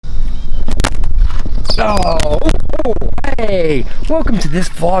Oh, hey, welcome to this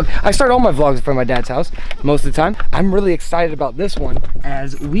vlog. I start all my vlogs from my dad's house most of the time. I'm really excited about this one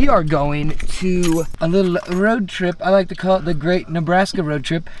as we are going to a little road trip. I like to call it the Great Nebraska road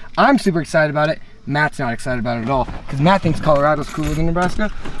trip. I'm super excited about it. Matt's not excited about it at all because Matt thinks Colorado's cooler than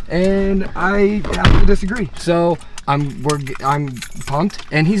Nebraska, and I have to disagree. So I'm pumped,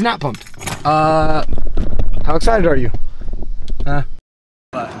 and he's not pumped. How excited are you?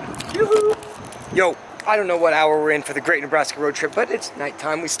 Yo, I don't know what hour we're in for the Great Nebraska road trip, but it's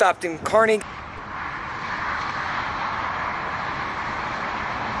nighttime. We stopped in Carhenge.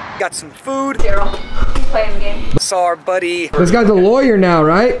 Got some food. Daryl, he's playing the game. Saw our buddy. This guy's a lawyer now,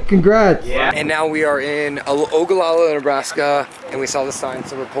 right? Congrats. Yeah. And now we are in Ogallala, Nebraska, and we saw the sign,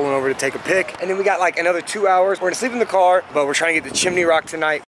 so we're pulling over to take a pic. And then we got like another 2 hours. We're gonna sleep in the car, but we're trying to get to Chimney Rock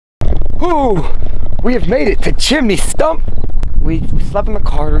tonight. Whoo! We have made it to Chimney Stump. We slept in the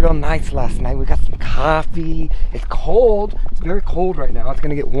car real nice last night. We got some coffee. It's cold. It's very cold right now. It's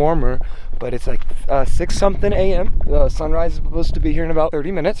gonna get warmer, but it's like 6 something a.m. The sunrise is supposed to be here in about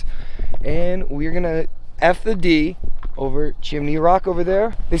 30 minutes. And we're gonna F the D over Chimney Rock over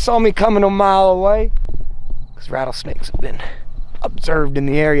there. They saw me coming a mile away because rattlesnakes have been observed in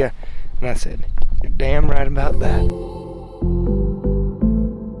the area. And I said, you're damn right about that.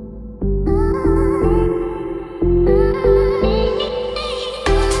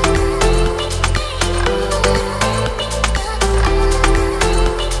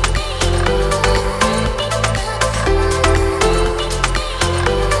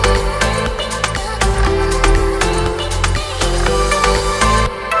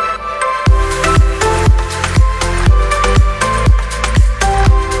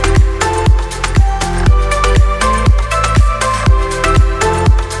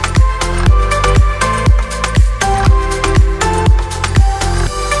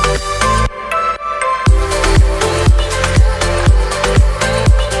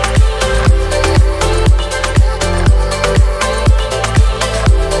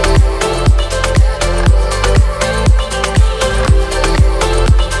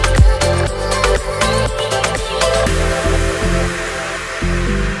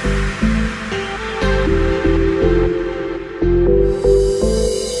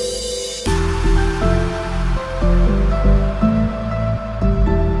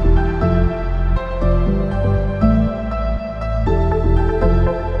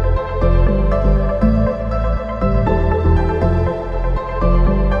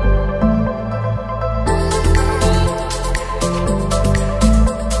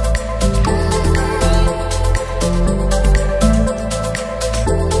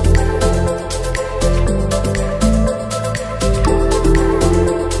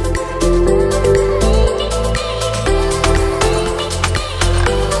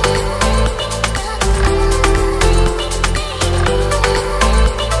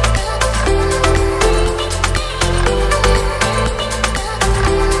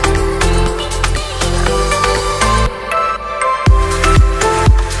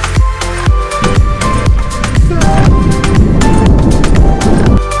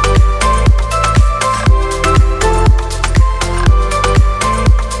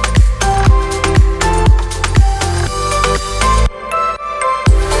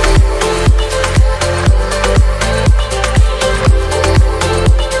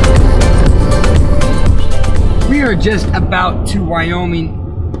 Just about to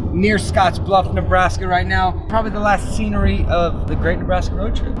Wyoming, near Scotts Bluff, Nebraska right now. Probably the last scenery of the Great Nebraska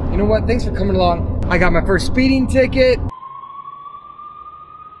road trip. You know what? Thanks for coming along. I got my first speeding ticket.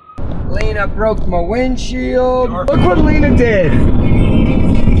 Lena broke my windshield. Look what Lena did.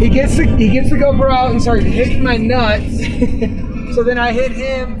 He gets the GoPro out and started hitting my nuts. So then I hit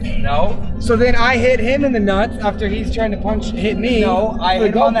him. No. So then I hit him in the nuts after he's trying to hit me. No, I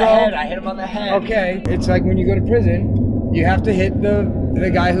hit him on the head. I hit him on the head. Okay. It's like when you go to prison, you have to hit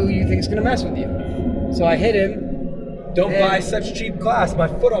the guy who you think is gonna mess with you. So I hit him. Don't buy such cheap glass. My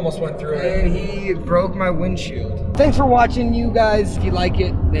foot almost went through it. And he broke my windshield. Thanks for watching, you guys. If you like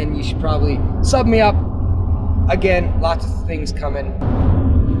it, then you should probably sub me up. Again, lots of things coming.